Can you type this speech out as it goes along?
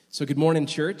So good morning,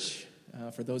 church.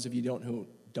 For those of you who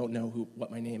don't know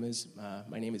what my name is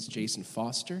Jason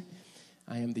Foster.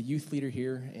 I am the youth leader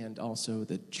here and also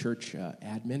the church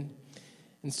admin.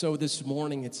 And so this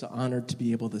morning, it's an honor to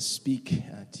be able to speak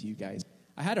to you guys.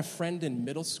 I had a friend in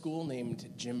middle school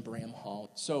named Jim Bramhall.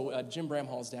 So Jim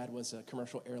Bramhall's dad was a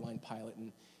commercial airline pilot,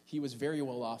 and he was very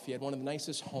well off. He had one of the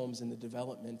nicest homes in the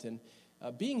development, and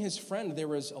being his friend, there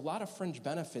was a lot of fringe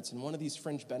benefits, and one of these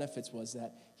fringe benefits was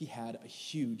that he had a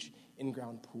huge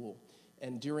in-ground pool.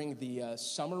 And during the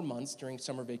summer months, during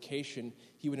summer vacation,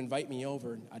 he would invite me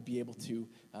over, and I'd be able to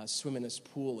swim in his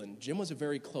pool. And Jim was a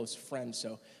very close friend,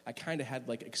 so I kind of had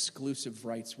like exclusive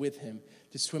rights with him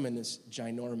to swim in this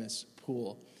ginormous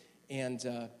pool. And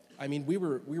we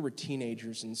were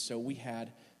teenagers, and so we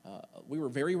were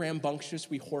very rambunctious.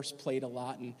 We horseplayed a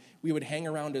lot, and we would hang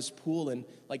around his pool and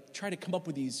like try to come up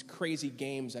with these crazy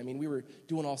games. We were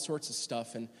doing all sorts of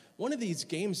stuff, and one of these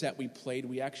games that we played,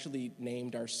 we actually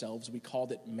named ourselves. We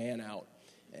called it Man Out.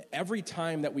 Every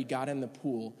time that we got in the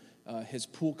pool, his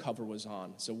pool cover was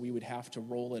on, so we would have to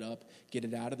roll it up, get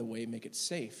it out of the way, make it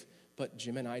safe. But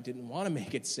Jim and I didn't want to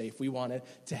make it safe. We wanted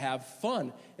to have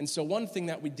fun. And so one thing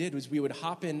that we did was we would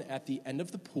hop in at the end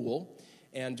of the pool,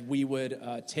 and we would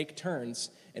take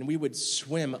turns, and we would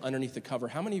swim underneath the cover.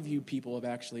 How many of you people have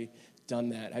actually done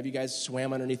that? Have you guys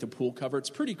swam underneath a pool cover?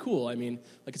 It's pretty cool.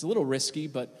 It's a little risky,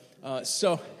 but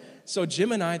so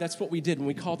Jim and I, that's what we did, and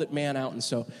we called it Man Out. And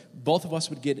so both of us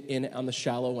would get in on the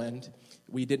shallow end.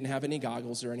 We didn't have any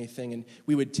goggles or anything, and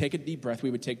we would take a deep breath.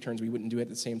 We would take turns. We wouldn't do it at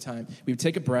the same time. We would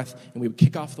take a breath, and we would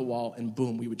kick off the wall, and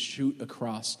boom, we would shoot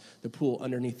across the pool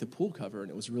underneath the pool cover,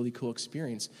 and it was a really cool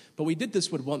experience. But we did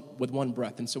this with one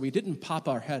breath, and so we didn't pop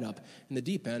our head up in the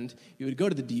deep end. You would go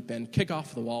to the deep end, kick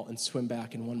off the wall, and swim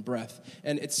back in one breath.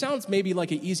 And it sounds maybe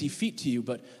like an easy feat to you,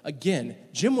 but again,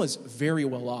 Jim was very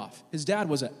well off. His dad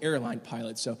was an airline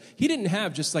pilot, so he didn't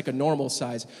have just like a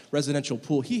normal-size residential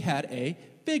pool. He had a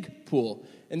big pool.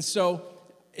 And so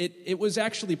it was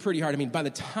actually pretty hard. By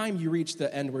the time you reached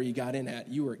the end where you got in at,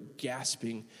 you were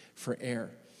gasping for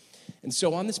air. And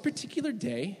so on this particular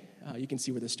day, you can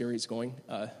see where the story is going.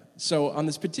 So on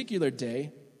this particular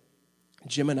day,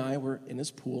 Jim and I were in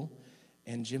his pool,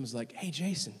 and Jim's like, "Hey,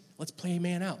 Jason, let's play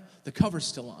Man Out. The cover's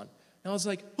still on." And I was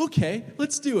like, "Okay,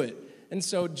 let's do it." And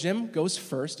so Jim goes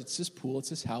first. It's his pool. It's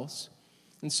his house.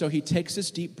 And so he takes this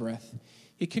deep breath.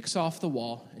 He kicks off the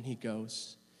wall, and he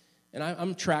goes. And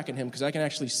I'm tracking him because I can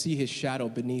actually see his shadow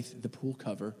beneath the pool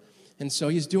cover. And so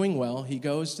he's doing well. He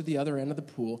goes to the other end of the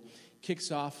pool, kicks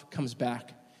off, comes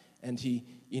back, and he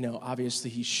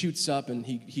shoots up, and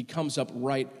he comes up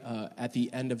right at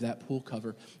the end of that pool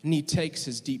cover. And he takes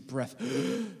his deep breath.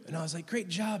 And I was like, "Great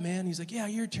job, man." He's like, "Yeah,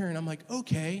 your turn." I'm like,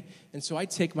 "Okay." And so I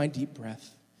take my deep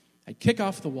breath. I kick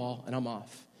off the wall, and I'm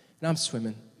off. And I'm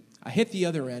swimming. I hit the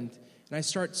other end, and I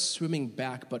start swimming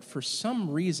back. But for some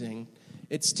reason,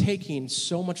 it's taking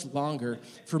so much longer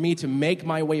for me to make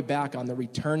my way back on the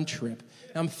return trip.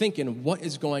 And I'm thinking, what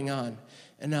is going on?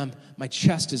 And my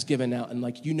chest is giving out. And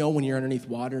when you're underneath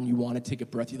water and you want to take a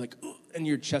breath, you're like, "Ugh," and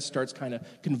your chest starts kind of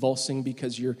convulsing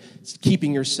because you're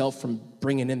keeping yourself from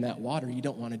bringing in that water. You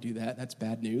don't want to do that. That's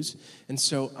bad news. And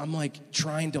so I'm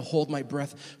trying to hold my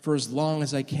breath for as long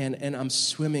as I can. And I'm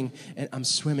swimming and I'm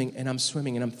swimming and I'm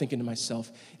swimming. And I'm thinking to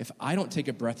myself, if I don't take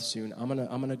a breath soon, I'm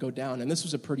gonna go down. And this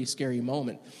was a pretty scary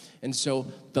moment. And so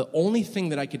the only thing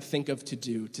that I could think of to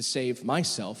do to save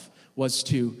myself was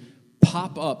to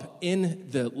pop up in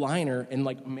the liner and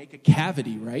make a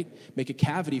cavity, right? Make a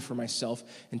cavity for myself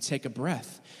and take a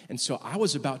breath. And so I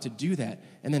was about to do that.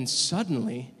 And then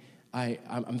suddenly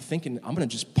I'm thinking I'm going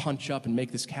to just punch up and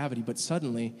make this cavity. But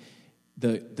suddenly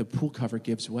the pool cover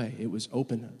gives way. It was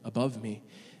open above me.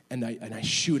 And I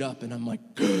shoot up and I'm like,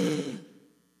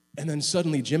 and then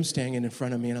suddenly Jim's standing in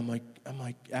front of me. And I'm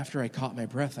like, after I caught my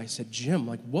breath, I said, "Jim,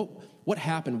 what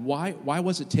happened? Why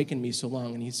was it taking me so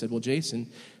long?" And he said, "Well, Jason,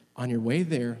 on your way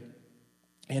there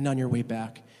and on your way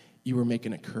back, you were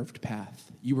making a curved path.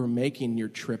 You were making your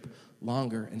trip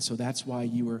longer, and so that's why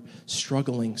you were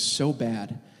struggling so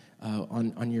bad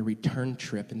on your return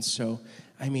trip." And so,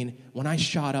 when I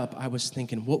shot up, I was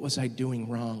thinking, what was I doing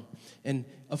wrong? And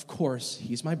of course,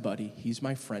 he's my buddy. He's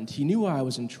my friend. He knew I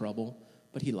was in trouble,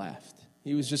 but he laughed.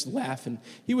 He was just laughing.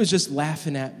 He was just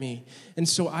laughing at me. And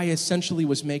so I essentially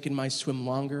was making my swim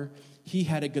longer. He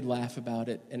had a good laugh about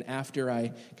it, and after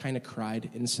I kind of cried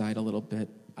inside a little bit,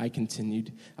 I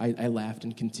laughed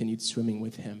and continued swimming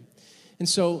with him. And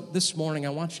so this morning, I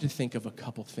want you to think of a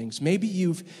couple things. Maybe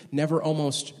you've never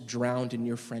almost drowned in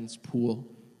your friend's pool.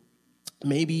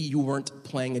 Maybe you weren't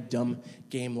playing a dumb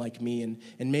game like me,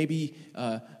 and maybe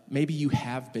you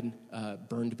have been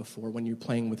burned before when you're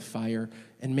playing with fire,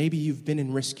 and maybe you've been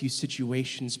in risky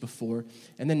situations before,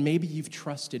 and then maybe you've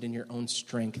trusted in your own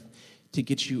strength to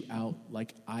get you out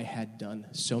like I had done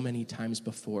so many times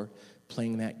before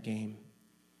playing that game.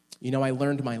 You know, I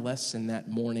learned my lesson that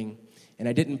morning, and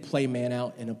I didn't play man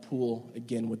out in a pool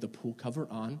again with the pool cover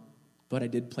on, but I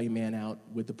did play man out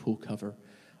with the pool cover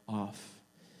off.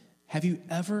 Have you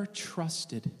ever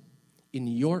trusted in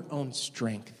your own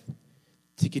strength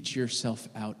to get yourself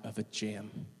out of a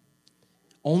jam,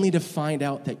 only to find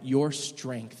out that your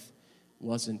strength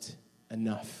wasn't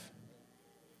enough?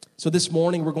 So this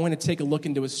morning, we're going to take a look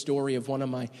into a story of one of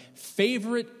my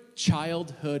favorite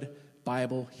childhood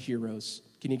Bible heroes.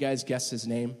 Can you guys guess his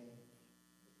name?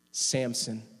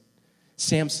 Samson.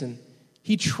 Samson,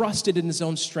 he trusted in his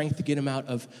own strength to get him out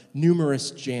of numerous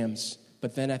jams.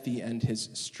 But then at the end, his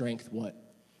strength, what?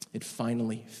 It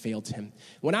finally failed him.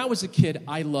 When I was a kid,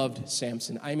 I loved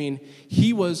Samson. I mean,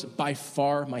 he was by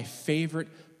far my favorite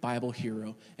Bible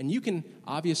hero. And you can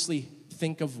obviously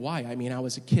think of why. I mean, I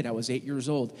was a kid. I was 8 years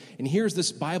old. And here's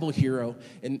this Bible hero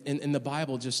in the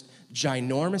Bible, just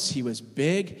ginormous. He was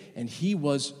big, and he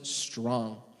was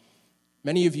strong.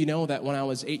 Many of you know that when I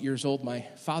was 8 years old, my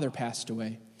father passed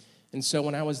away. And so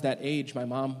when I was that age, my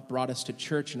mom brought us to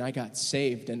church, and I got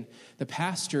saved. And the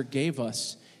pastor gave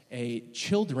us a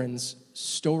children's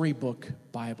storybook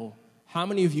Bible. How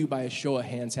many of you, by a show of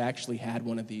hands, actually had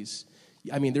one of these?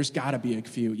 I mean, there's got to be a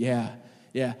few.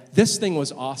 Yeah. This thing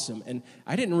was awesome. And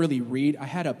I didn't really read. I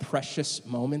had a Precious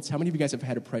Moments. How many of you guys have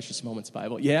had a Precious Moments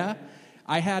Bible? Yeah?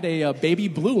 I had a baby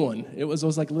blue one. It was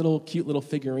those like little cute little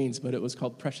figurines, but it was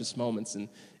called Precious Moments, and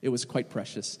it was quite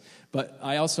precious. But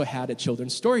I also had a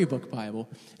children's storybook Bible.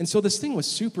 And so this thing was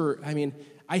super,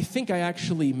 I think I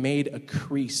actually made a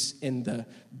crease in the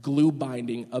glue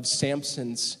binding of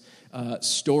Samson's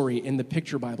story in the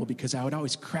picture Bible, because I would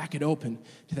always crack it open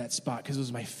to that spot because it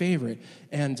was my favorite.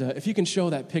 And if you can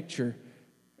show that picture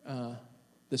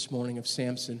this morning of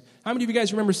Samson. How many of you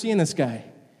guys remember seeing this guy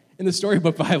in the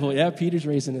storybook Bible? Yeah, Peter's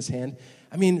raising his hand.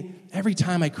 I mean, every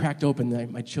time I cracked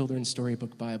open my children's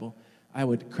storybook Bible, I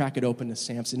would crack it open to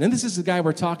Samson. And this is the guy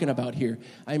we're talking about here.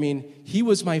 I mean, he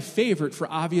was my favorite for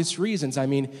obvious reasons. I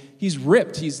mean, he's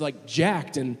ripped, he's like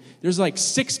jacked, and there's like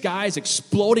 6 guys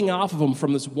exploding off of him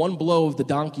from this one blow of the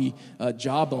donkey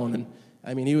jawbone. And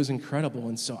I mean, he was incredible.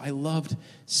 And so I loved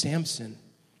Samson.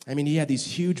 I mean, he had these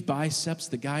huge biceps.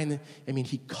 The guy,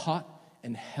 he caught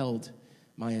and held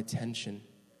my attention.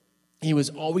 He was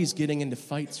always getting into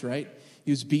fights, right?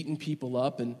 He was beating people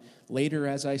up, and later,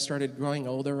 as I started growing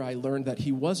older, I learned that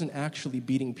he wasn't actually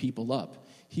beating people up.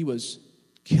 He was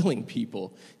killing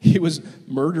people. He was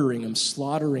murdering them,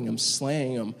 slaughtering them,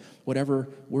 slaying them, whatever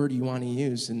word you want to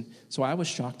use. And so I was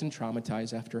shocked and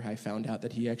traumatized after I found out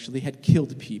that he actually had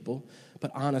killed people.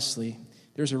 But honestly,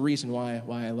 there's a reason why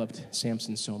I loved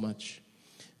Samson so much.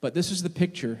 But this is the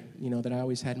picture, that I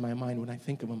always had in my mind when I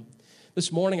think of him.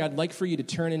 This morning, I'd like for you to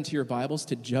turn into your Bibles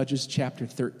to Judges chapter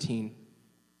 13.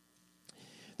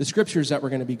 The scriptures that we're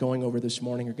going to be going over this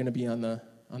morning are going to be on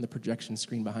the projection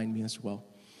screen behind me as well.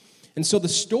 And so the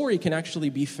story can actually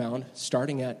be found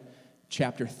starting at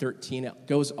chapter 13. It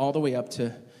goes all the way up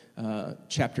to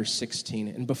chapter 16.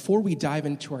 And before we dive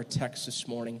into our text this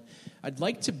morning, I'd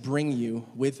like to bring you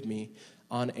with me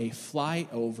on a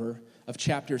flyover of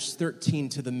chapters 13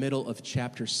 to the middle of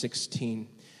chapter 16.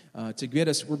 To get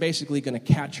us, we're basically going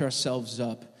to catch ourselves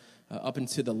up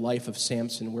into the life of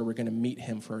Samson, where we're going to meet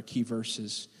him for our key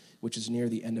verses, which is near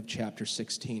the end of chapter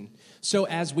 16. So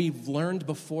as we've learned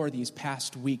before these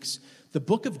past weeks, the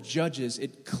book of Judges,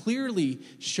 it clearly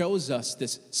shows us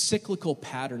this cyclical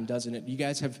pattern, doesn't it? You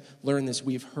guys have learned this.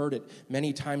 We've heard it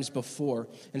many times before.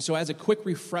 And so as a quick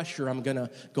refresher, I'm going to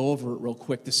go over it real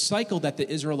quick. The cycle that the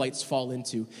Israelites fall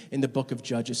into in the book of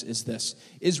Judges is this.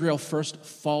 Israel first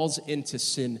falls into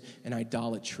sin and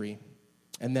idolatry.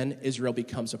 And then Israel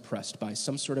becomes oppressed by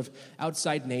some sort of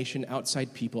outside nation,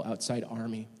 outside people, outside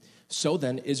army. So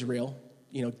then Israel,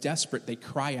 desperate, they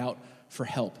cry out for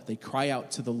help. They cry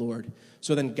out to the Lord.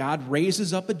 So then God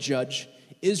raises up a judge.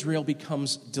 Israel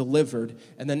becomes delivered.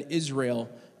 And then Israel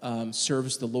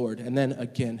serves the Lord. And then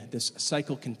again, this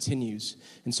cycle continues.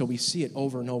 And so we see it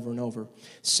over and over and over.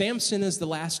 Samson is the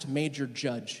last major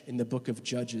judge in the book of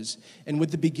Judges. And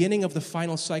with the beginning of the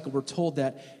final cycle, we're told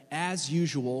that, as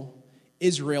usual,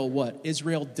 Israel what?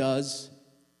 Israel does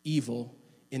evil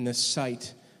in the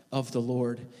sight of the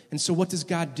Lord. And so what does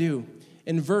God do?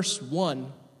 In verse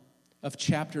 1 of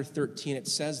chapter 13, it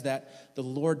says that the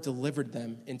Lord delivered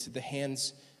them into the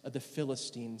hands of the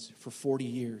Philistines for 40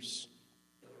 years.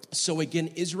 So again,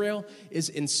 Israel is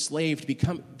enslaved.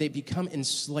 They become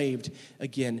enslaved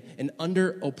again and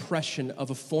under oppression of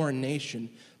a foreign nation.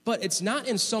 But it's not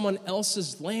in someone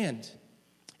else's land.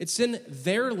 It's in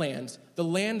their land, the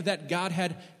land that God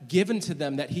had given to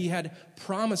them, that he had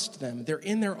promised them. They're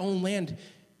in their own land,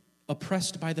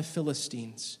 oppressed by the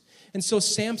Philistines. And so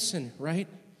Samson, right?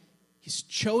 He's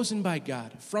chosen by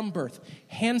God from birth,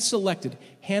 hand-selected,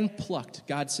 hand-plucked.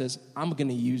 God says, I'm going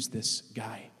to use this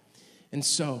guy. And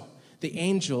so the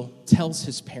angel tells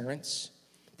his parents,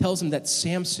 tells him that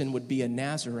Samson would be a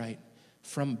Nazirite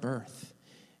from birth.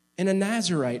 And a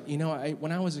Nazirite,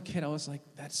 when I was a kid, I was like,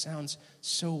 that sounds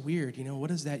so weird. What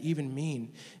does that even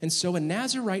mean? And so a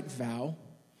Nazirite vow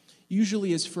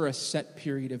usually is for a set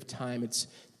period of time. It's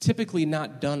typically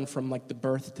not done from like the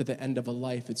birth to the end of a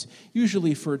life. It's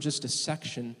usually for just a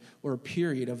section or a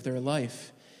period of their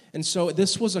life. And so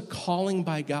this was a calling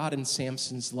by God in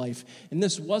Samson's life. And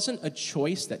this wasn't a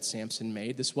choice that Samson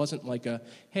made. This wasn't like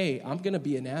hey, I'm going to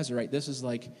be a Nazirite. This is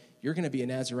like, you're going to be a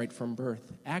Nazirite from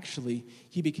birth. Actually,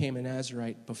 he became a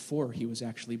Nazirite before he was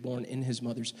actually born in his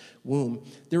mother's womb.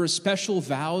 There were special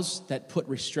vows that put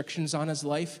restrictions on his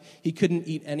life. He couldn't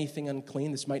eat anything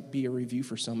unclean. This might be a review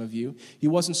for some of you. He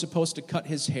wasn't supposed to cut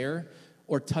his hair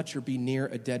or touch or be near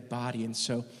a dead body. And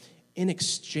so in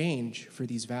exchange for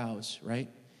these vows, right,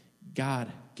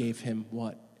 God gave him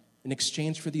what? In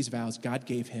exchange for these vows, God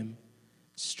gave him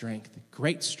strength,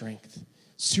 great strength,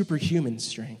 superhuman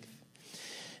strength.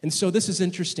 And so this is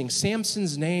interesting.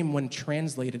 Samson's name, when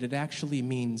translated, it actually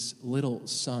means little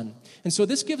son. And so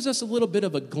this gives us a little bit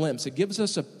of a glimpse. It gives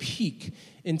us a peek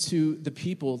into the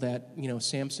people that,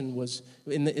 Samson was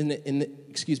in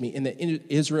the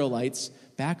Israelites'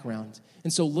 background.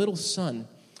 And so little son,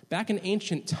 back in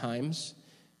ancient times,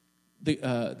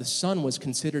 the sun was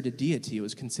considered a deity. It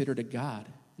was considered a god.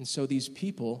 And so these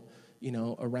people,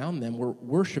 around them were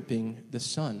worshiping the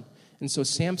sun. And so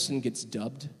Samson gets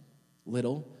dubbed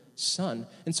little son.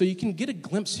 And so you can get a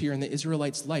glimpse here in the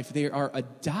Israelites' life. They are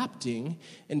adopting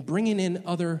and bringing in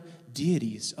other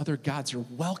deities, other gods, or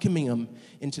welcoming them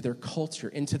into their culture,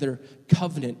 into their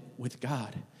covenant with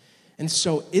God. And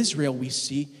so Israel, we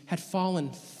see, had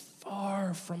fallen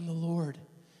far from the Lord.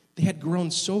 They had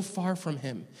grown so far from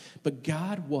him. But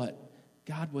God, what?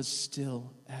 God was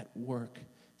still at work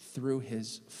through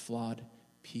his flawed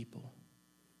people.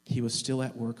 He was still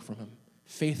at work from him.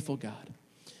 Faithful God.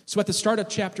 So at the start of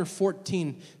chapter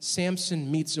 14, Samson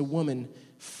meets a woman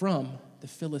from the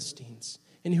Philistines.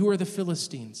 And who are the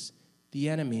Philistines? The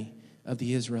enemy of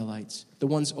the Israelites, the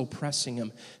ones oppressing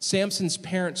him. Samson's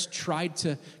parents tried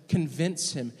to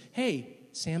convince him, hey,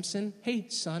 Samson, hey,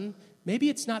 son, maybe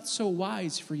it's not so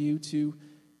wise for you to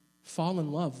fall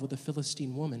in love with a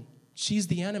Philistine woman. She's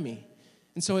the enemy.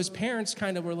 And so his parents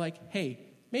kind of were like, hey,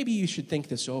 maybe you should think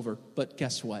this over. But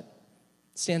guess what?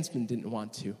 Samson didn't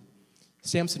want to.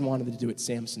 Samson wanted to do it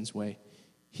Samson's way.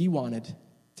 He wanted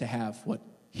to have what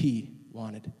he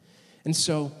wanted. And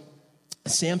so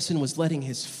Samson was letting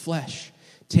his flesh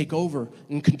take over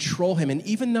and control him. And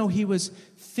even though he was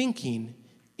thinking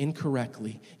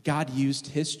incorrectly, God used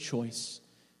his choice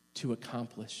to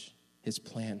accomplish his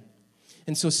plan.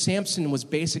 And so Samson was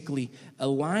basically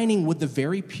aligning with the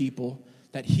very people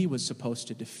that he was supposed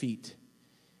to defeat.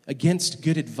 Against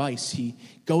good advice, he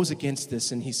goes against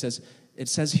this, and it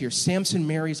says here, Samson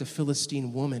marries a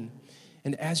Philistine woman.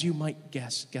 And as you might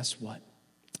guess what?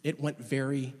 It went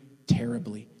very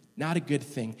terribly. Not a good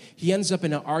thing. He ends up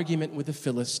in an argument with the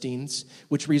Philistines,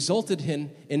 which resulted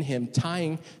in him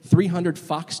tying 300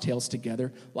 foxtails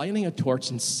together, lighting a torch,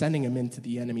 and sending them into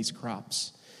the enemy's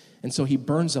crops. And so he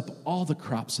burns up all the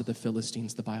crops of the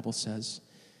Philistines, the Bible says.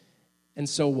 And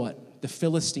so what? The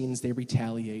Philistines, they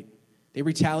retaliate. They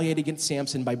retaliate against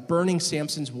Samson by burning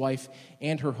Samson's wife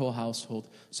and her whole household.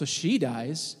 So she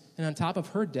dies, and on top of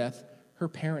her death, her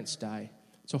parents die.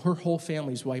 So her whole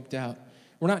family's wiped out.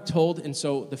 We're not told, and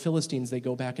so the Philistines, they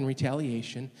go back in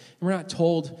retaliation. And we're not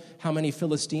told how many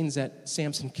Philistines that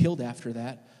Samson killed after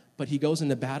that, but he goes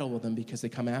into battle with them because they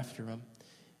come after him.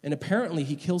 And apparently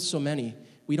he kills so many,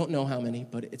 we don't know how many,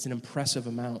 but it's an impressive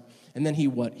amount. And then he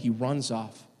runs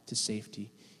off to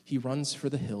safety. He runs for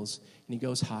the hills, and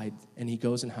he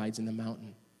goes and hides in the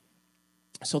mountain.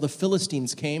 So the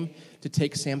Philistines came to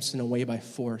take Samson away by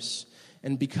force.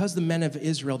 And because the men of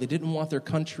Israel, they didn't want their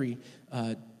country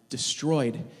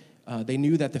destroyed, they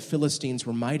knew that the Philistines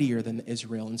were mightier than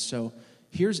Israel. And so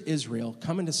here's Israel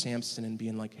coming to Samson and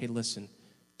being like, hey, listen,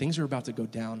 things are about to go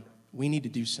down. We need to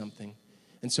do something.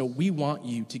 And so we want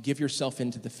you to give yourself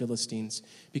into the Philistines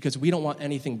because we don't want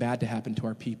anything bad to happen to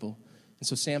our people. And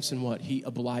so Samson, what? He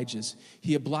obliges.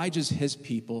 He obliges his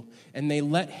people, and they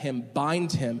let him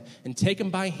bind him and take him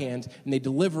by hand, and they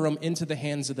deliver him into the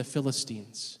hands of the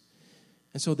Philistines.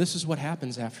 And so this is what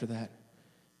happens after that.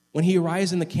 When he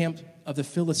arrives in the camp of the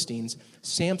Philistines,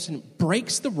 Samson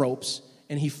breaks the ropes,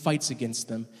 and he fights against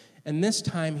them. And this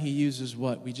time he uses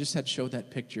what? We just had showed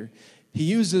that picture. He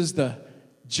uses the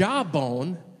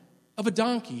jawbone of a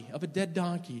donkey, of a dead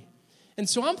donkey. And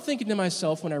so I'm thinking to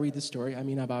myself when I read this story, I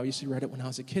mean, I've obviously read it when I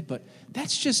was a kid, but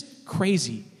that's just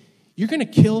crazy. You're going to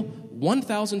kill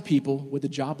 1,000 people with the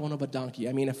jawbone of a donkey.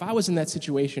 I mean, if I was in that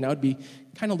situation, I would be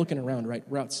kind of looking around, right?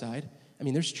 We're outside. I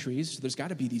mean, there's trees. So there's got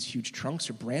to be these huge trunks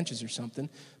or branches or something.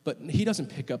 But he doesn't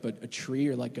pick up a tree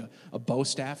or like a bow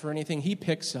staff or anything. He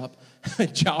picks up a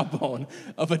jawbone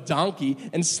of a donkey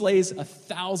and slays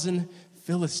 1,000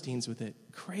 Philistines with it.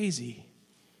 Crazy.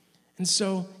 And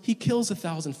so he kills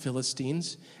 1,000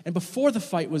 Philistines. And before the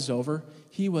fight was over,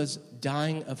 he was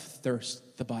dying of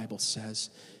thirst, the Bible says.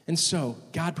 And so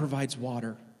God provides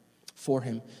water for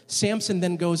him. Samson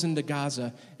then goes into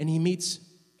Gaza and he meets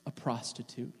a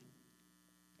prostitute.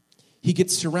 He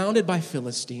gets surrounded by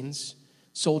Philistines,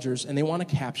 soldiers, and they want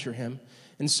to capture him.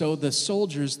 And so the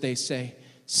soldiers, they say,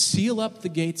 seal up the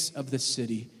gates of the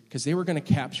city because they were going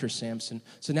to capture Samson.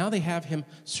 So now they have him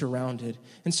surrounded.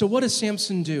 And so what does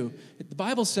Samson do? The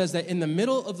Bible says that in the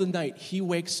middle of the night, he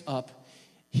wakes up,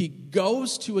 he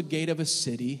goes to a gate of a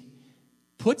city,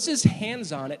 puts his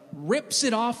hands on it, rips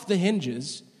it off the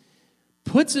hinges,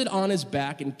 puts it on his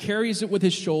back, and carries it with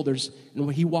his shoulders,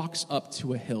 and he walks up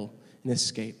to a hill and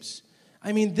escapes.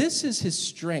 I mean, this is his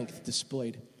strength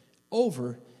displayed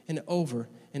over and over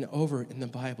and over in the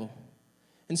Bible.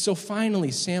 And so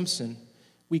finally, Samson,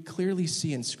 we clearly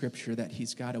see in Scripture that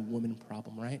he's got a woman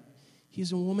problem, right?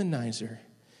 He's a womanizer.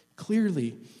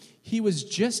 Clearly, he was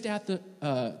just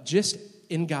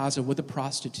in Gaza with a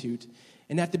prostitute.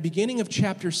 And at the beginning of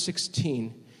chapter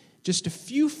 16, just a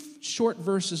few short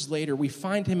verses later, we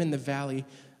find him in the valley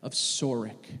of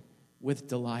Sorek with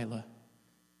Delilah,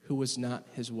 who was not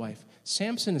his wife.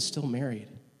 Samson is still married,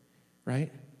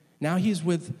 right? Now he's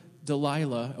with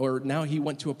Delilah, or now he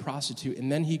went to a prostitute,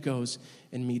 and then he goes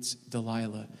and meets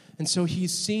Delilah. And so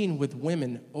he's seen with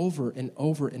women over and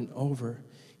over and over.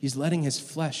 He's letting his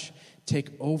flesh take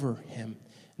over him.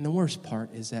 And the worst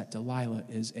part is that Delilah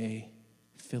is a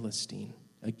Philistine,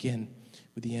 again,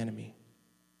 with the enemy.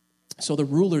 So the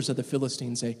rulers of the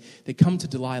Philistines, they come to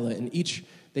Delilah, and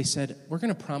they said, we're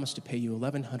going to promise to pay you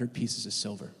 1,100 pieces of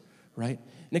silver, right?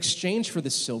 In exchange for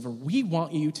this silver, we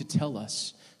want you to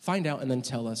find out and then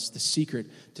tell us the secret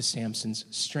to Samson's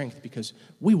strength because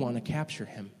we want to capture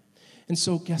him. And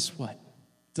so guess what?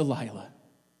 Delilah,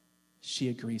 she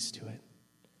agrees to it.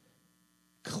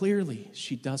 Clearly,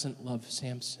 she doesn't love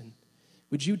Samson.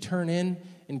 Would you turn in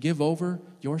and give over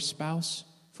your spouse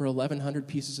for 1,100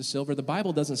 pieces of silver? The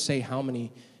Bible doesn't say how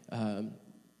many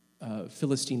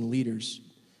Philistine leaders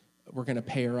were going to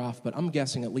pay her off, but I'm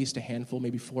guessing at least a handful,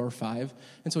 maybe 4 or 5.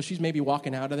 And so she's maybe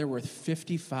walking out of there with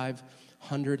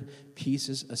 5,500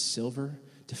 pieces of silver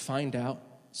to find out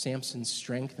Samson's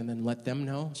strength and then let them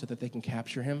know so that they can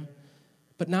capture him.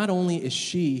 But not only is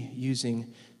she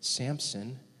using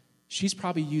Samson, she's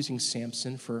probably using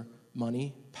Samson for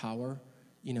money, power,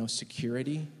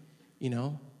 security,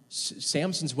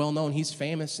 Samson's well known, he's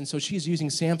famous, and so she's using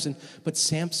Samson, but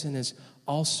Samson is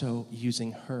also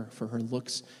using her for her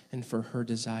looks and for her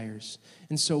desires.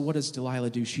 And so what does Delilah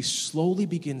do? She slowly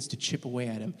begins to chip away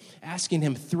at him, asking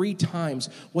him 3 times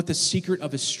what the secret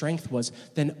of his strength was.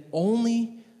 Then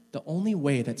the only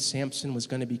way that Samson was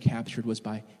going to be captured was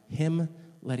by him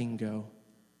letting go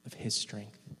of his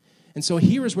strength. And so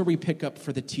here is where we pick up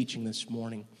for the teaching this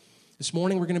morning. This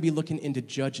morning we're going to be looking into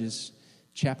Judges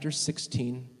chapter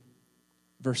 16,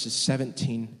 verses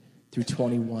 17 through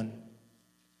 21.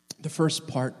 The first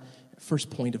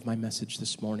point of my message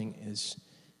this morning is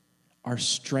our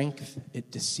strength,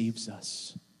 it deceives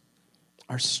us.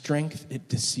 Our strength, it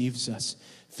deceives us.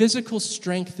 Physical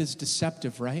strength is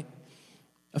deceptive, right?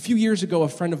 A few years ago, a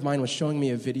friend of mine was showing me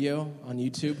a video on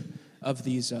YouTube of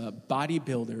these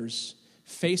bodybuilders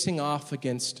facing off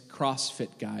against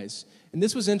CrossFit guys. And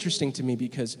this was interesting to me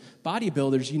because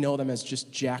bodybuilders, you know them as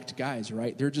just jacked guys,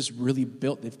 right? They're just really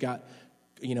built. They've got,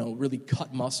 really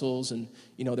cut muscles and,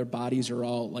 their bodies are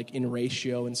all like in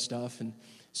ratio and stuff. And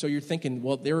so you're thinking,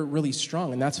 well, they're really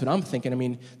strong. And that's what I'm thinking. I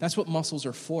mean, that's what muscles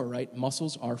are for, right?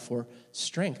 Muscles are for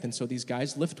strength. And so these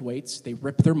guys lift weights, they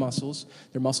rip their muscles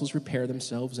repair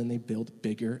themselves, and they build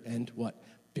bigger and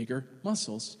bigger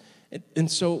muscles. And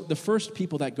so the first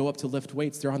people that go up to lift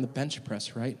weights, they're on the bench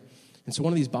press, right? And so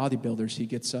one of these bodybuilders, he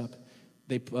gets up.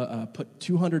 They put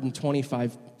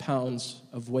 225 pounds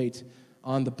of weight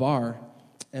on the bar,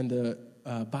 and the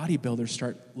bodybuilders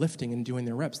start lifting and doing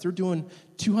their reps. They're doing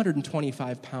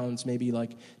 225 pounds, maybe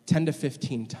like 10 to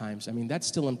 15 times. I mean, that's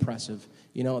still impressive.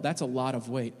 That's a lot of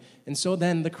weight. And so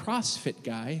then the CrossFit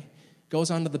guy goes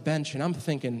onto the bench, and I'm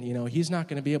thinking, he's not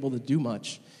going to be able to do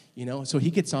much. So he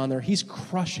gets on there. He's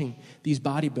crushing these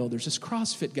bodybuilders. This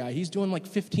CrossFit guy, he's doing like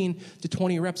 15 to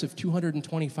 20 reps of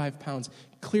 225 pounds,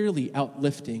 clearly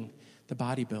outlifting the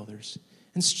bodybuilders.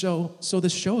 And so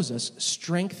this shows us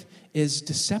strength is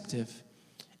deceptive.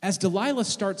 As Delilah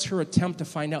starts her attempt to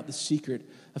find out the secret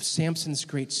of Samson's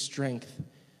great strength,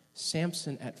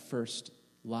 Samson at first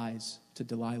lies to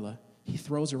Delilah. He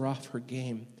throws her off her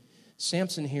game.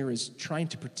 Samson here is trying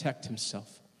to protect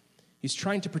himself. He's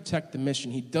trying to protect the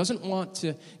mission. He doesn't want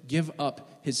to give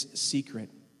up his secret,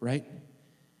 right?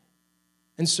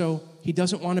 And so he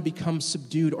doesn't want to become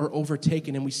subdued or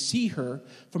overtaken. And we see her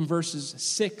from verses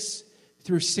 6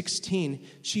 through 16.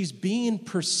 She's being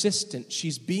persistent.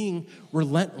 She's being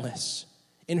relentless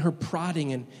in her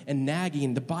prodding and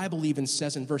nagging. The Bible even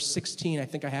says in verse 16, I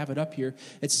think I have it up here,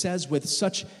 it says, with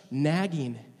such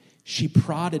nagging, she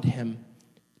prodded him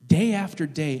day after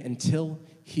day until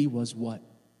he was what?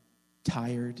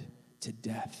 Tired to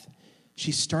death.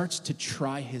 She starts to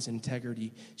try his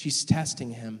integrity. She's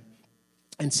testing him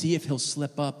and see if he'll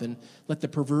slip up and let the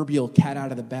proverbial cat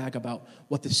out of the bag about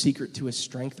what the secret to his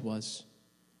strength was.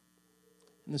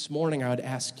 And this morning I would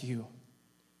ask you,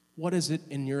 what is it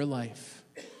in your life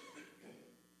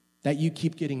that you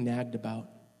keep getting nagged about?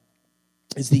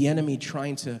 Is the enemy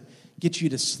trying to get you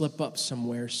to slip up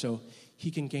somewhere so he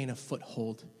can gain a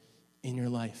foothold in your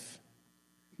life?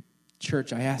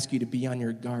 Church, I ask you to be on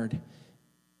your guard.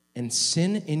 And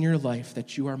sin in your life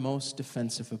that you are most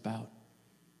defensive about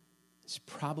is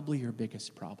probably your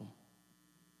biggest problem.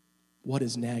 What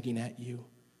is nagging at you?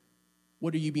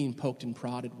 What are you being poked and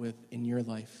prodded with in your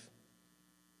life?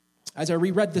 As I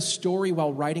reread this story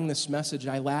while writing this message,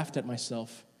 I laughed at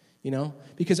myself,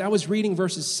 because I was reading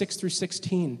verses 6 through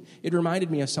 16. It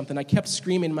reminded me of something. I kept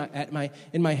screaming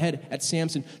in my head at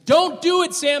Samson, "Don't do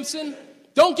it, Samson!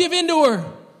 Don't give in to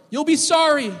her! You'll be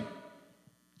sorry.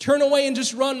 Turn away and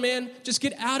just run, man. Just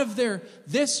get out of there.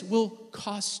 This will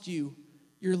cost you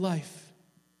your life."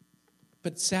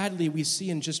 But sadly, we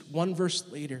see in just one verse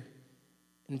later,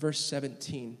 in verse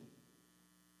 17,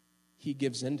 he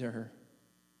gives in to her.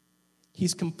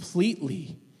 He's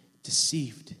completely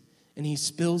deceived, and he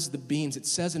spills the beans. It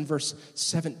says in verse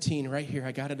 17, right here,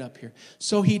 I got it up here.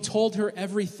 So he told her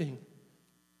everything.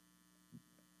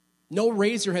 No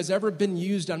razor has ever been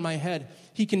used on my head.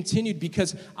 He continued,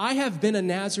 because I have been a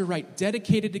Nazirite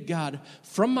dedicated to God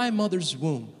from my mother's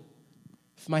womb.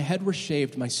 If my head were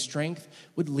shaved, my strength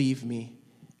would leave me,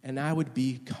 and I would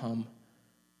become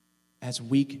as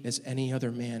weak as any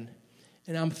other man.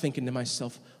 And I'm thinking to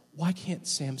myself, why can't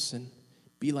Samson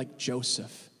be like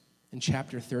Joseph in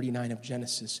chapter 39 of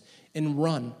Genesis and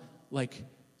run like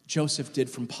Joseph did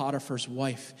from Potiphar's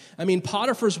wife? I mean,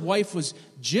 Potiphar's wife was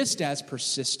just as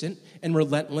persistent and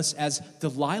relentless as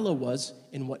Delilah was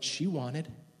in what she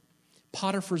wanted.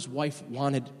 Potiphar's wife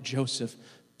wanted Joseph,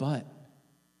 but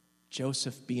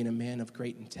Joseph, being a man of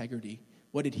great integrity,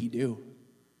 what did he do?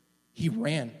 He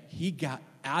ran. He got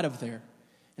out of there.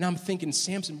 And I'm thinking,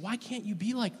 Samson, why can't you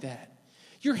be like that?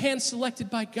 You're hand-selected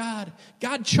by God.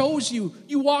 God chose you.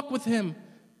 You walk with him.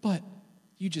 But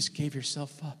you just gave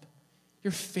yourself up.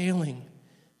 You're failing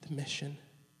the mission.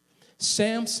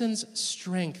 Samson's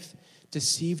strength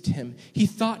deceived him. He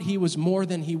thought he was more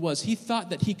than he was. He thought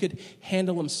that he could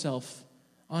handle himself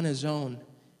on his own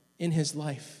in his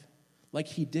life, like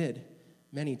he did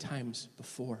many times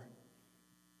before.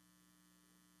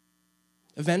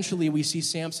 Eventually, we see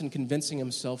Samson convincing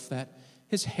himself that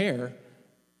his hair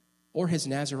or his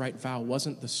Nazirite vow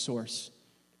wasn't the source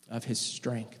of his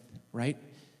strength, right?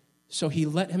 So he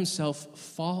let himself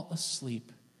fall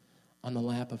asleep on the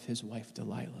lap of his wife,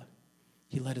 Delilah.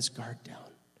 He let his guard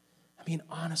down. I mean,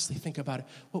 honestly, think about it.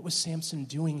 What was Samson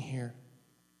doing here?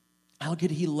 How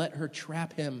could he let her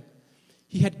trap him?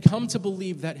 He had come to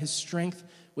believe that his strength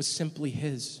was simply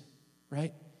his,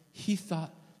 right? He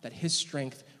thought that his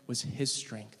strength was his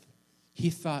strength. He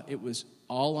thought it was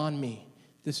all on me.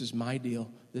 This is my deal.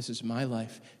 This is my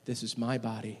life. This is my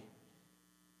body.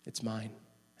 It's mine,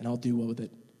 and I'll do with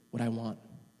it what I want.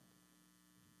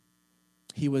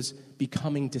 He was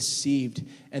becoming deceived,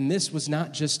 and this was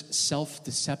not just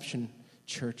self-deception,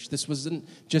 church. This wasn't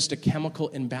just a chemical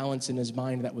imbalance in his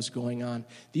mind that was going on.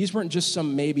 These weren't just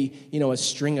some maybe, a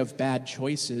string of bad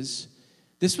choices.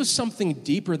 This was something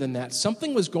deeper than that.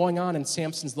 Something was going on in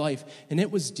Samson's life, and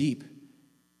it was deep.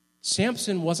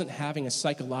 Samson wasn't having a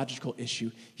psychological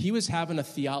issue. He was having a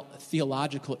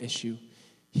theological issue.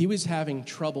 He was having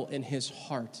trouble in his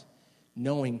heart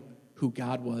knowing who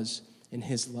God was in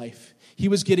his life. He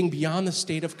was getting beyond the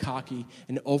state of cocky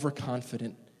and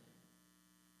overconfident.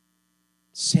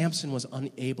 Samson was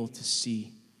unable to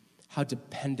see how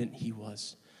dependent he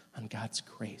was on God's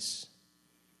grace.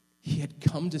 He had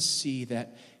come to see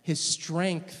that his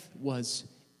strength was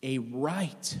a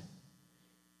right.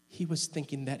 He was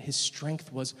thinking that his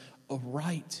strength was a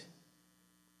right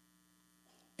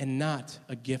and not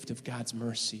a gift of God's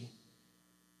mercy,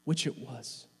 which it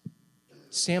was.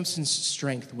 Samson's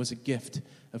strength was a gift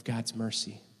of God's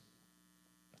mercy.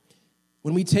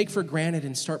 When we take for granted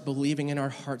and start believing in our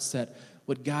hearts that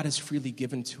what God has freely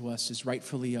given to us is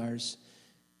rightfully ours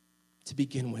to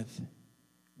begin with,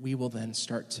 we will then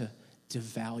start to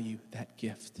devalue that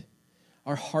gift.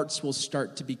 Our hearts will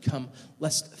start to become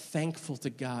less thankful to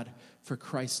God for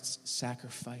Christ's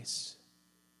sacrifice.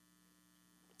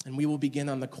 And we will begin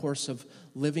on the course of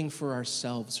living for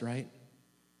ourselves, right?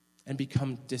 And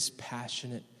become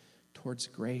dispassionate towards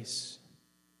grace.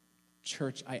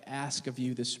 Church, I ask of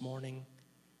you this morning,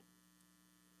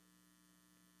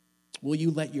 will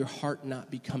you let your heart not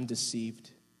become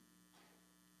deceived?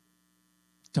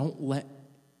 Don't let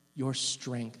your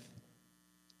strength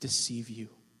deceive you.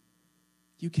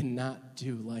 You cannot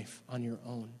do life on your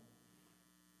own.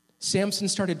 Samson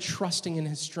started trusting in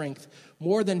his strength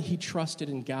more than he trusted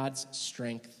in God's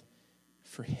strength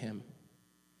for him.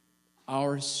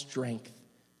 Our strength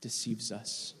deceives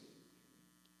us.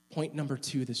 Point number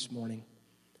 2 this morning,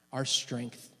 our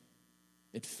strength,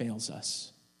 it fails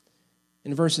us.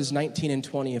 In verses 19 and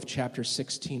 20 of chapter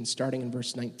 16, starting in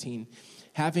verse 19,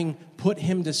 having put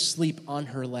him to sleep on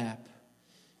her lap,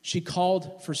 she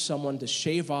called for someone to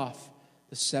shave off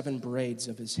the 7 braids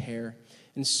of his hair,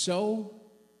 and so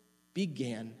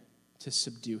began to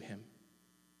subdue him,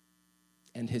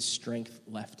 and his strength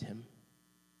left him.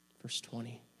 Verse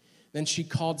 20. Then she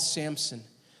called Samson.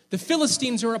 The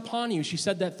Philistines are upon you. She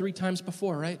said that 3 times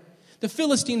before, right? The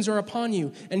Philistines are upon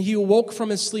you. And he awoke from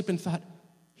his sleep and thought,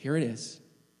 here it is.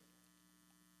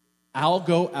 I'll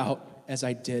go out as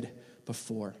I did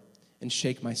before and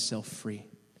shake myself free.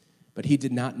 But he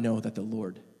did not know that the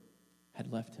Lord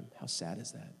had left him. How sad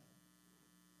is that?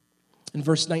 In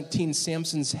verse 19,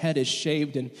 Samson's head is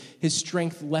shaved and his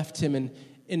strength left him. And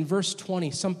in verse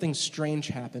 20, something strange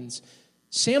happens.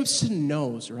 Samson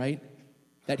knows, right,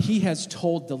 that he has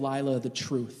told Delilah the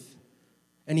truth.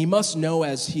 And he must know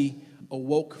as he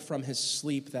awoke from his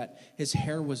sleep that his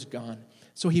hair was gone.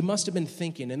 So he must have been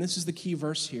thinking, and this is the key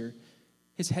verse here,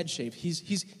 his head shaved.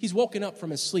 He's woken up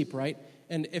from his sleep, right?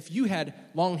 And if you had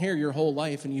long hair your whole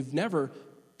life and you've never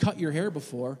cut your hair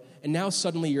before, and now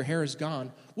suddenly your hair is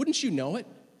gone, wouldn't you know it?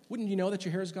 Wouldn't you know that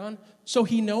your hair is gone? So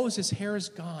he knows his hair is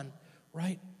gone,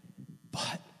 right?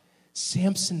 But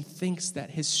Samson thinks that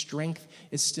his strength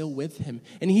is still with him,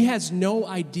 and he has no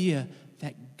idea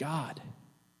that God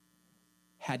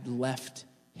had left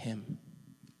him.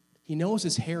 He knows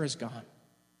his hair is gone,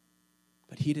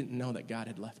 but he didn't know that God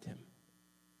had left him.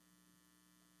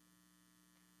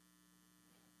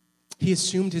 He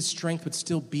assumed his strength would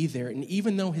still be there, and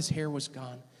even though his hair was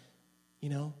gone,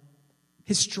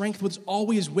 his strength was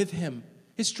always with him.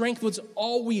 His strength was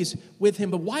always with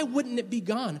him, but why wouldn't it be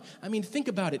gone? I mean, think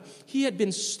about it. He had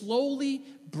been slowly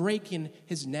breaking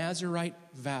his Nazirite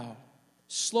vow.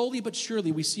 Slowly but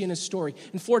surely, we see in his story,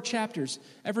 in 4 chapters,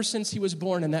 ever since he was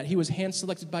born and that he was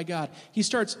hand-selected by God, he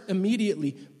starts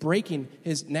immediately breaking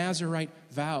his Nazirite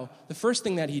vow. The first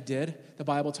thing that he did, the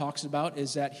Bible talks about,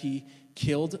 is that he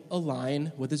killed a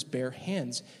lion with his bare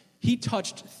hands. He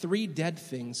touched 3 dead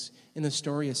things in the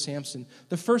story of Samson.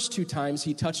 The first 2 times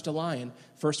he touched a lion,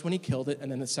 first when he killed it,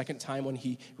 and then the second time when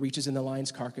he reaches in the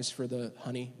lion's carcass for the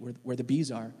honey where the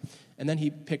bees are. And then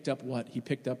he picked up what? He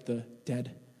picked up the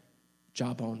dead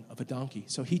jawbone of a donkey.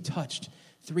 So he touched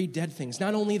 3 dead things.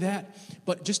 Not only that,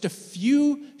 but just a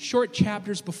few short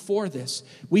chapters before this,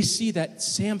 we see that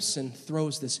Samson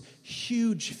throws this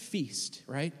huge feast,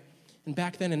 right? And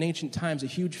back then in ancient times, a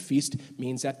huge feast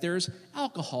means that there's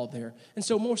alcohol there. And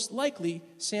so most likely,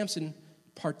 Samson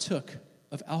partook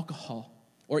of alcohol.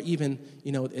 Or even,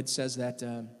 it says that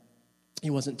he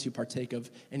wasn't to partake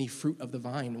of any fruit of the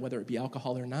vine, whether it be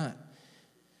alcohol or not.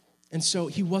 And so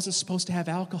he wasn't supposed to have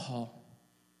alcohol.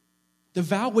 The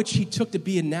vow which he took to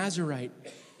be a Nazirite,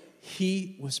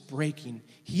 he was breaking.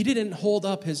 He didn't hold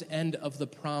up his end of the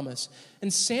promise.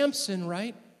 And Samson,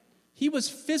 right, he was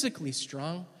physically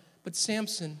strong, but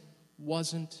Samson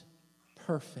wasn't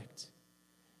perfect.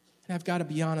 And I've got to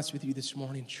be honest with you this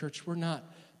morning, church, we're not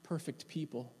perfect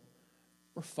people.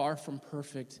 We're far from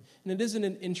perfect. And it isn't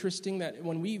interesting that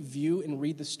when we view and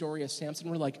read the story of Samson,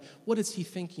 we're like, what is he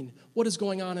thinking? What is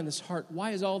going on in his heart?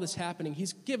 Why is all this happening?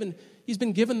 He's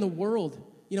been given the world.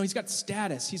 He's got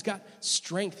status. He's got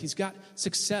strength. He's got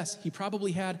success. He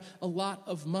probably had a lot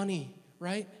of money,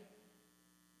 right?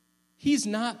 He's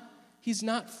not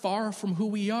far from who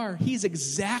we are. He's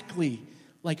exactly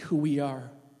like who we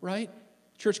are, right?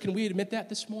 Church, can we admit that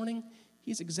this morning?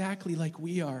 He's exactly like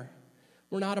we are.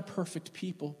 We're not a perfect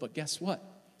people, but guess what?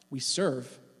 We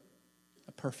serve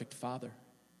a perfect Father.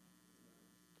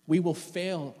 We will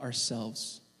fail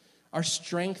ourselves. Our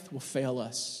strength will fail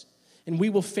us. And we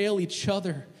will fail each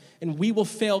other. And we will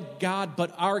fail God,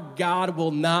 but our God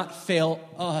will not fail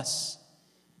us.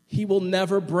 He will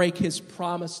never break his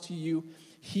promise to you.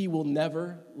 He will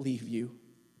never leave you.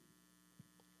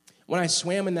 When I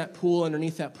swam in that pool,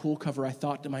 underneath that pool cover, I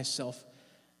thought to myself,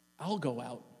 I'll go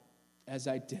out as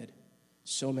I did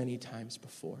so many times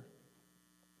before.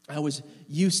 I was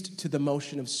used to the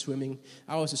motion of swimming.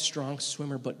 I was a strong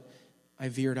swimmer, but I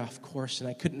veered off course and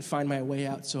I couldn't find my way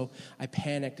out, so I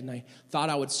panicked and I thought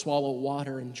I would swallow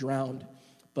water and drowned.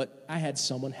 But I had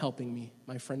someone helping me,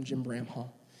 my friend Jim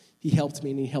Bramhall. He helped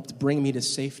me and he helped bring me to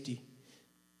safety.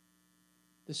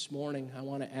 This morning, I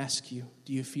want to ask you,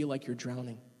 do you feel like you're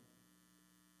drowning?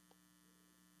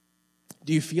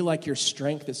 Do you feel like your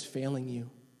strength is failing you?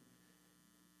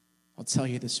 I'll tell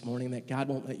you this morning that God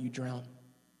won't let you drown.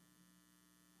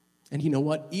 And you know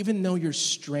what? Even though your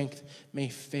strength may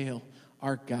fail,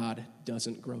 our God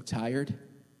doesn't grow tired.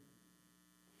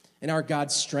 And our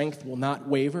God's strength will not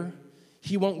waver.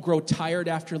 He won't grow tired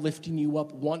after lifting you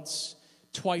up once,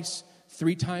 twice,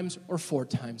 3 times, or 4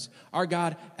 times. Our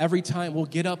God, every time, will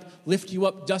get up, lift you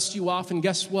up, dust you off, and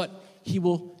guess what? He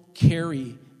will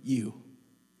carry you.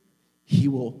 He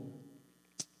will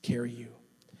carry you.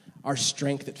 Our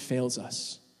strength, it fails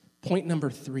us. Point number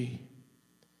 3.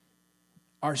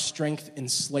 Our strength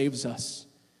enslaves us.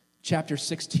 Chapter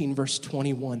 16, verse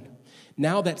 21.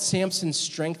 Now that Samson's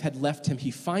strength had left him,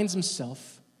 he finds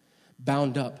himself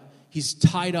bound up. He's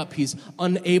tied up. He's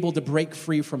unable to break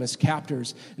free from his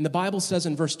captors. And the Bible says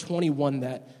in verse 21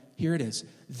 that, here it is,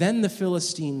 then the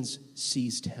Philistines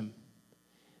seized him.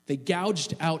 They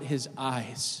gouged out his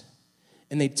eyes,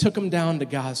 and they took him down to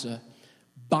Gaza,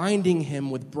 binding him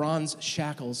with bronze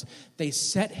shackles. They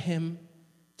set him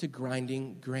to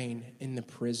grinding grain in the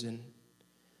prison.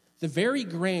 The very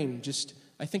grain, just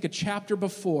I think a chapter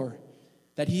before,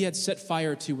 that he had set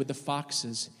fire to with the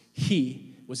foxes,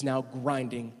 he was now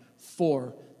grinding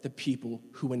for the people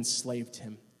who enslaved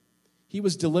him. He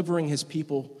was delivering his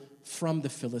people from the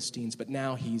Philistines, but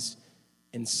now he's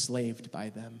enslaved by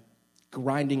them,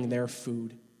 grinding their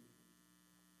food.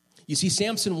 You see,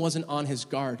 Samson wasn't on his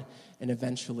guard, and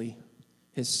eventually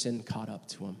his sin caught up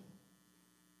to him.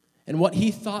 And what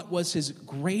he thought was his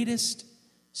greatest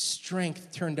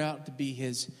strength turned out to be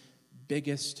his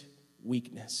biggest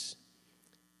weakness.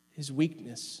 His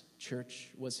weakness, church,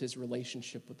 was his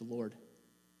relationship with the Lord.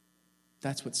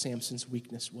 That's what Samson's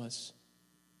weakness was.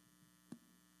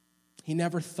 He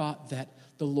never thought that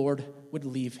the Lord would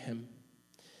leave him.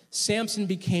 Samson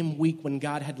became weak when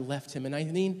God had left him. And I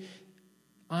mean,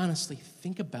 honestly,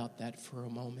 think about that for a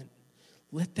moment.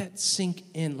 Let that sink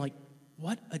in. Like,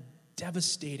 what a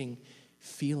devastating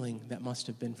feeling that must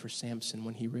have been for Samson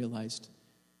when he realized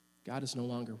God is no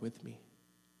longer with me.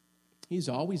 He's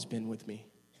always been with me.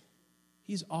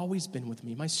 He's always been with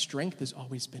me. My strength has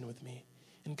always been with me.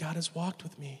 And God has walked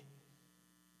with me.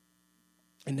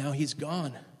 And now he's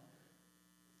gone.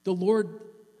 The Lord,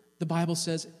 the Bible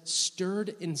says,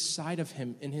 stirred inside of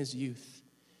him in his youth.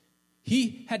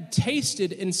 He had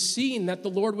tasted and seen that the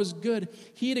Lord was good.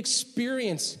 He had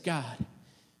experienced God.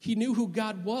 He knew who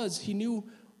God was. He knew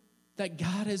that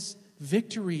God is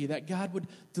victory, that God would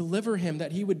deliver him,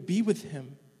 that he would be with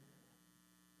him.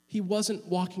 He wasn't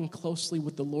walking closely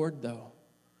with the Lord, though.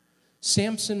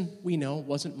 Samson, we know,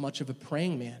 wasn't much of a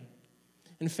praying man.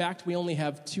 In fact, we only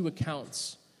have 2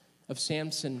 accounts of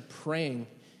Samson praying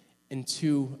in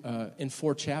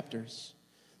 4 chapters.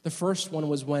 The first one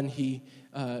was when he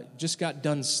just got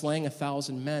done slaying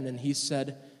 1,000 men, and he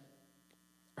said,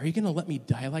 "Are you going to let me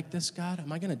die like this, God?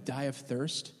 Am I going to die of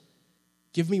thirst?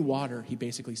 Give me water," he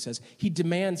basically says. He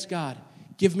demands, God,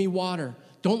 give me water.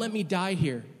 Don't let me die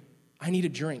here. I need a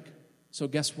drink. So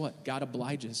guess what? God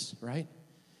obliges, right?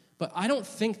 But I don't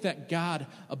think that God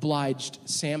obliged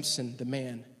Samson, the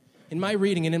man. In my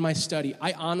reading and in my study,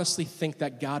 I honestly think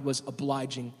that God was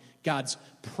obliging God's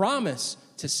promise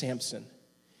to Samson.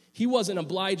 He wasn't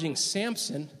obliging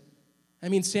Samson. I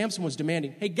mean, Samson was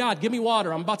demanding, "Hey, God, give me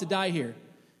water. I'm about to die here."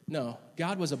 No,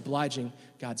 God was obliging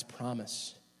God's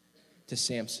promise to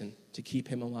Samson. to keep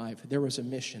him alive. There was a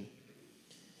mission.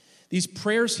 These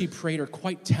prayers he prayed are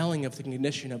quite telling of the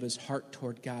condition of his heart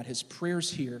toward God. His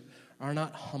prayers here are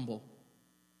not humble.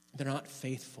 They're not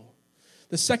faithful.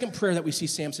 The second prayer that we see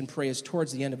Samson pray is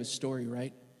towards the end of his story,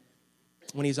 right?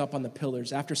 When he's up on the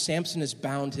pillars. After Samson is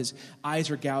bound, his eyes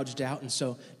are gouged out, and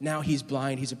so now he's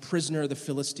blind. He's a prisoner of the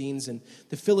Philistines, and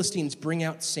the Philistines bring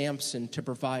out Samson to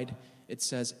provide, it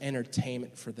says,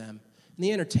 entertainment for them. And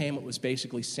the entertainment was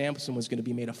basically Samson was going to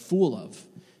be made a fool of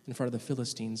in front of the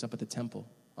Philistines up at the temple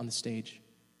on the stage,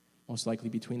 most likely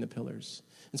between the pillars.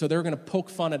 And so they were going to poke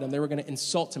fun at him. They were going to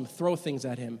insult him, throw things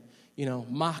at him,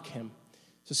 mock him.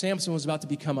 So Samson was about to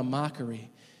become a mockery.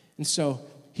 And so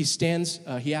he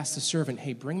asks the servant,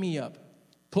 hey, bring me up.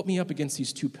 Put me up against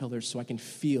these two pillars so I can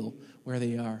feel where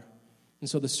they are. And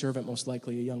so the servant, most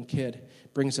likely a young kid,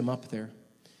 brings him up there.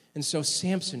 And so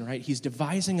Samson, right, he's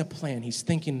devising a plan. He's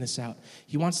thinking this out.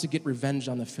 He wants to get revenge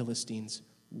on the Philistines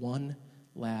one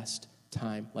last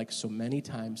time, like so many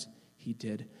times he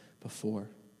did before.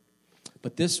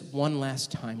 But this one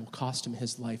last time will cost him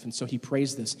his life. And so he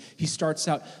prays this. He starts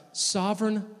out,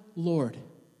 Sovereign Lord.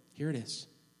 Here it is.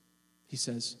 He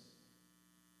says,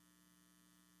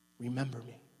 remember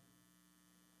me.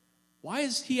 Why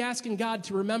is he asking God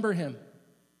to remember him?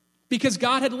 Because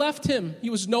God had left him. He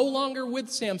was no longer with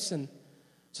Samson.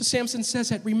 So Samson says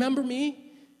that, remember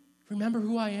me? Remember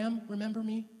who I am? Remember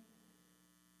me?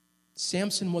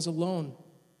 Samson was alone.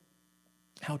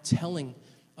 How telling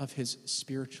of his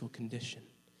spiritual condition.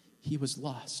 He was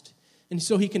lost. And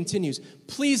so he continues,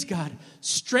 please, God,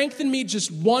 strengthen me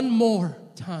just one more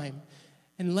time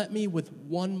and let me with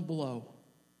one blow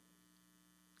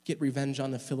get revenge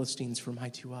on the Philistines for my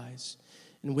two eyes.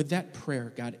 And with that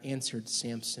prayer, God answered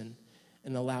Samson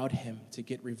and allowed him to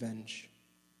get revenge.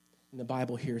 And the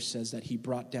Bible here says that he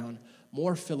brought down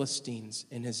more Philistines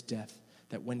in his death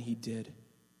than when he did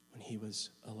when he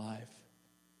was alive.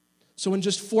 So in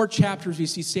just 4 chapters, we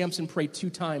see Samson pray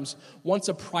 2 times. Once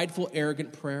a prideful,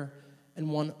 arrogant prayer, and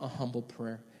one a humble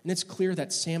prayer. And it's clear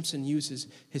that Samson uses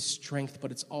his strength,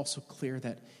 but it's also clear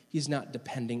that he's not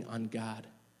depending on God,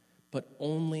 but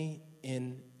only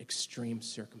in extreme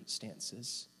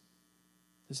circumstances.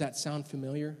 Does that sound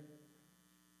familiar?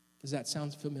 Does that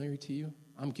sound familiar to you?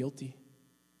 I'm guilty.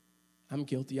 I'm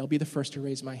guilty. I'll be the first to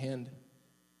raise my hand.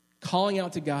 Calling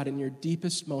out to God in your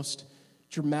deepest, most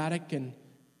dramatic and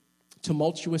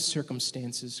tumultuous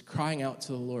circumstances, crying out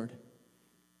to the Lord.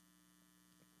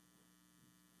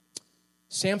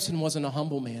 Samson wasn't a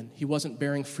humble man. He wasn't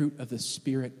bearing fruit of the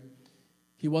Spirit.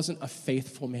 He wasn't a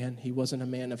faithful man. He wasn't a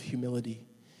man of humility.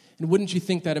 And wouldn't you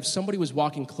think that if somebody was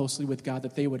walking closely with God,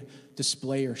 that they would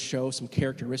display or show some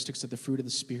characteristics of the fruit of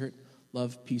the Spirit?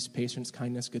 Love, peace, patience,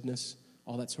 kindness, goodness,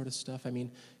 all that sort of stuff. I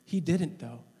mean, he didn't,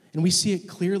 though. And we see it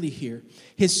clearly here.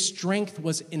 His strength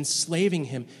was enslaving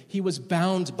him. He was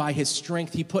bound by his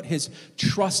strength. He put his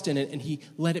trust in it, and he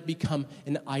let it become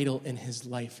an idol in his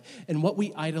life. And what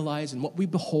we idolize and what we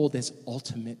behold as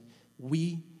ultimate,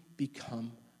 we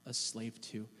become a slave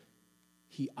to.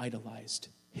 He idolized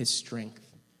his strength.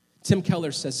 Tim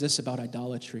Keller says this about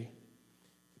idolatry.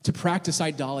 To practice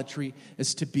idolatry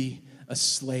is to be a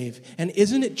slave. And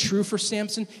isn't it true for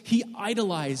Samson? He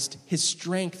idolized his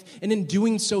strength, and in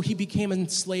doing so, he became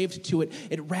enslaved to it.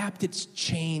 It wrapped its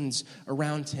chains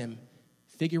around him,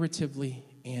 figuratively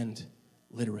and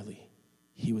literally.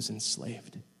 He was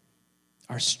enslaved.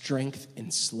 Our strength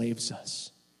enslaves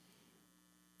us.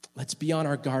 Let's be on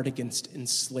our guard against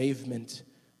enslavement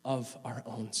of our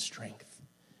own strength.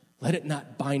 Let it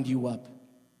not bind you up.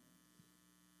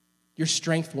 Your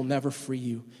strength will never free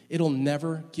you. It'll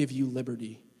never give you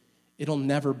liberty. It'll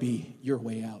never be your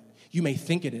way out. You may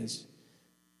think it is,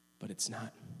 but it's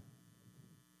not.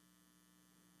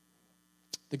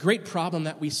 The great problem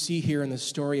that we see here in the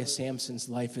story of Samson's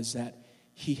life is that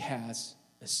he has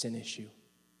a sin issue.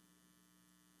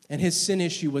 And his sin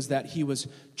issue was that he was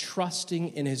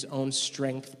trusting in his own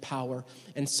strength, power,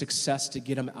 and success to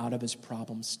get him out of his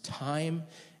problems time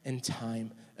and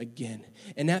time again.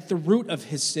 And at the root of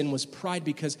his sin was pride,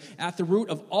 because at the root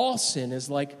of all sin is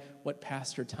like what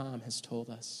Pastor Tom has told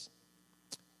us.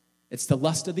 It's the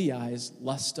lust of the eyes,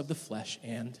 lust of the flesh,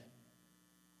 and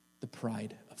the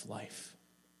pride of life.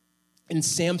 In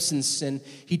Samson's sin,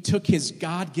 he took his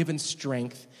God-given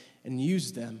strength and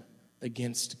used them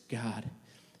against God.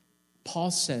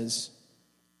 Paul says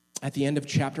at the end of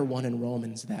chapter 1 in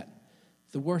Romans that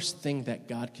the worst thing that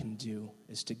God can do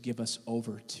is to give us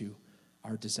over to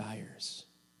our desires,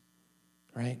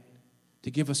 right?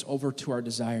 To give us over to our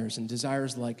desires, and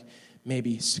desires like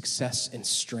maybe success and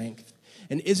strength.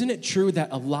 And isn't it true that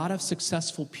a lot of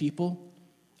successful people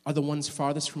are the ones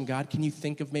farthest from God? Can you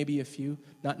think of maybe a few?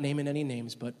 Not naming any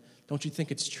names, but don't you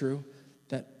think it's true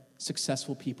that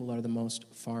successful people are the most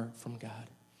far from God?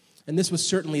 And this was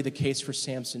certainly the case for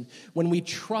Samson. When we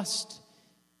trust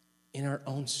in our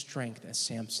own strength, as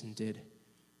Samson did,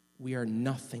 we are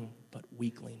nothing but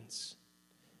weaklings.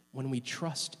 When we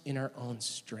trust in our own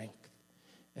strength,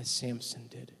 as Samson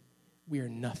did, we are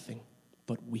nothing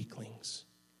but weaklings.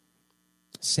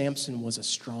 Samson was a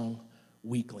strong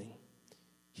weakling.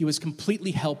 He was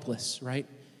completely helpless, right?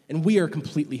 And we are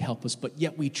completely helpless, but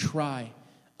yet we try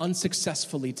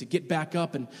unsuccessfully to get back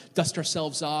up and dust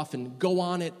ourselves off and go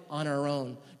on it on our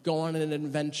own, go on an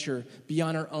adventure, be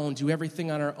on our own, do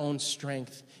everything on our own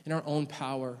strength, in our own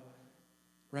power,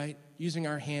 right? Using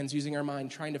our hands, using our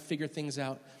mind, trying to figure things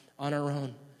out on our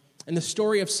own. And the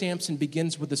story of Samson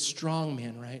begins with a strong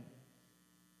man, right?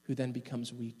 Who then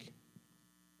becomes weak.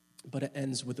 But it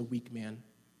ends with a weak man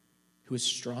who is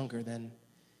stronger than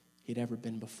he'd ever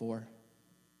been before.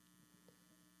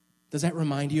 Does that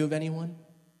remind you of anyone?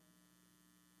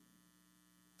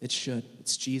 It should.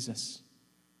 It's Jesus.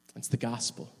 It's the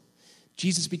gospel.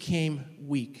 Jesus became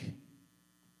weak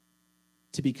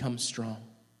to become strong.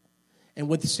 And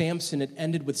with Samson, it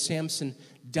ended with Samson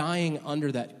dying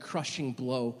under that crushing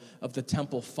blow of the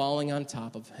temple falling on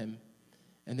top of him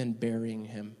and then burying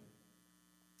him.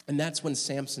 And that's when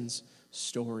Samson's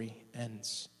story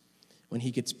ends, when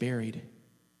he gets buried.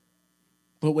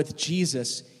 But with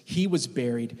Jesus, he was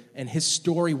buried, and his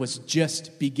story was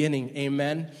just beginning.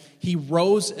 Amen? He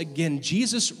rose again.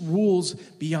 Jesus rules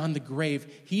beyond the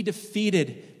grave. He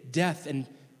defeated death and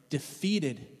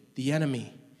defeated the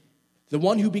enemy. The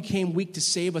one who became weak to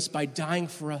save us by dying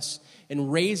for us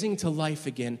and raising to life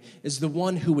again is the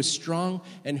one who is strong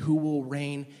and who will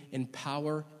reign in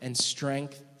power and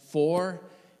strength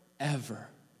forever.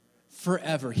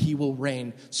 Forever he will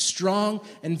reign, strong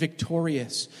and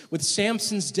victorious. With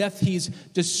Samson's death, he's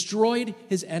destroyed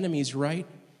his enemies, right?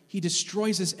 He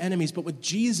destroys his enemies, but with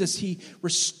Jesus, he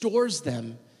restores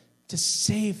them to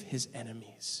save his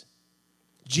enemies.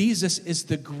 Jesus is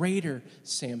the greater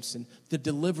Samson, the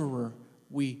deliverer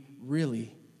we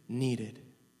really needed.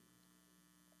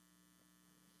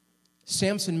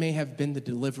 Samson may have been the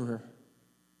deliverer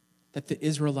that the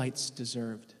Israelites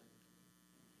deserved,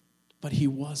 but he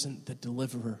wasn't the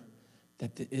deliverer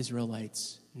that the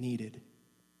Israelites needed.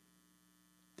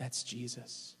 That's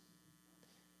Jesus.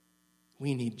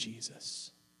 We need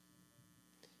Jesus.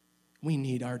 We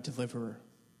need our deliverer.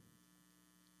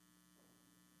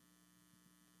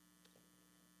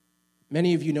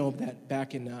 Many of you know that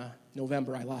back in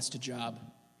November, I lost a job.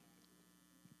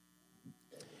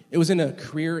 It was in a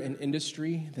career and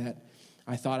industry that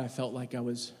I thought I felt like I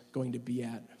was going to be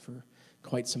at for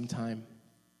quite some time.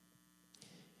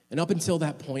 And up until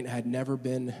that point, I had never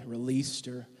been released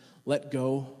or let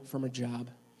go from a job.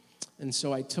 And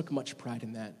so I took much pride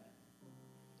in that.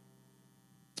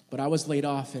 But I was laid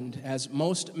off, and as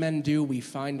most men do, we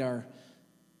find our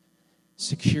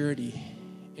security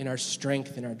in our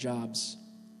strength in our jobs.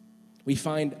 We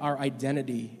find our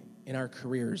identity in our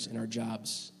careers, in our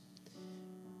jobs.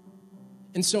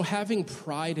 And so having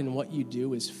pride in what you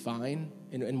do is fine,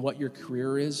 in what your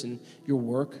career is and your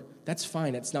work, that's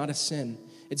fine. It's not a sin.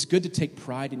 It's good to take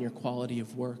pride in your quality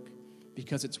of work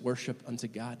because it's worship unto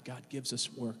God. God gives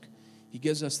us work. He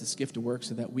gives us this gift of work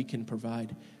so that we can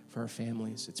provide for our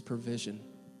families. It's provision.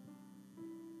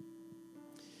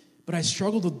 But I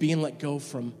struggled with being let go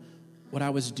from what I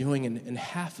was doing, and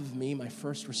half of me, my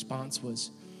first response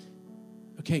was,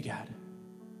 okay, God,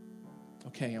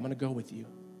 okay, I'm going to go with you.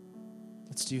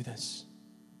 Let's do this.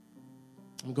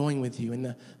 I'm going with you.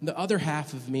 And the other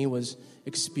half of me was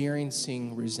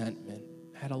experiencing resentment.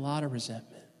 I had a lot of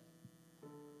resentment.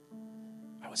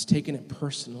 I was taking it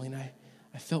personally, and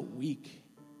I felt weak.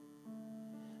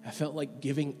 I felt like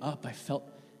giving up. I felt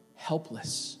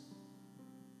helpless.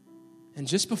 And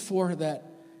just before that,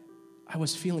 I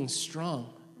was feeling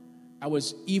strong. I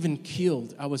was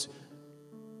even-keeled. I was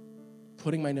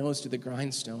putting my nose to the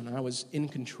grindstone. I was in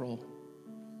control.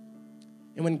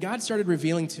 And when God started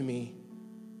revealing to me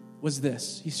was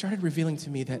this. He started revealing to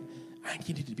me that I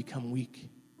needed to become weak.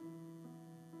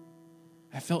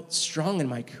 I felt strong in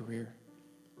my career.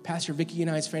 Pastor Vicki and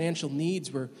I's financial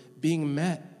needs were being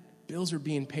met. Bills were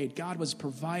being paid. God was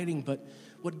providing, but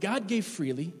what God gave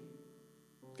freely,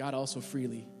 God also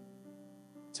freely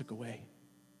took away.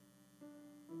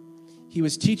 He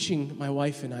was teaching my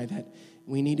wife and I that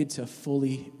we needed to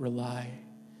fully rely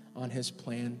on His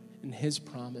plan and His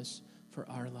promise for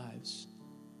our lives.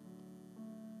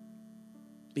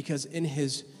 Because in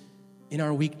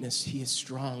our weakness, He is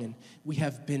strong, and we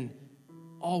have been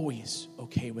always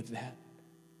okay with that.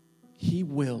 He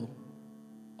will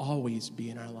always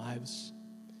be in our lives.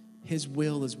 His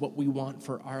will is what we want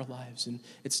for our lives, and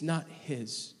it's not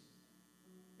his.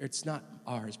 It's not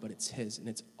ours, but it's his, and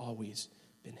it's always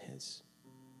been his.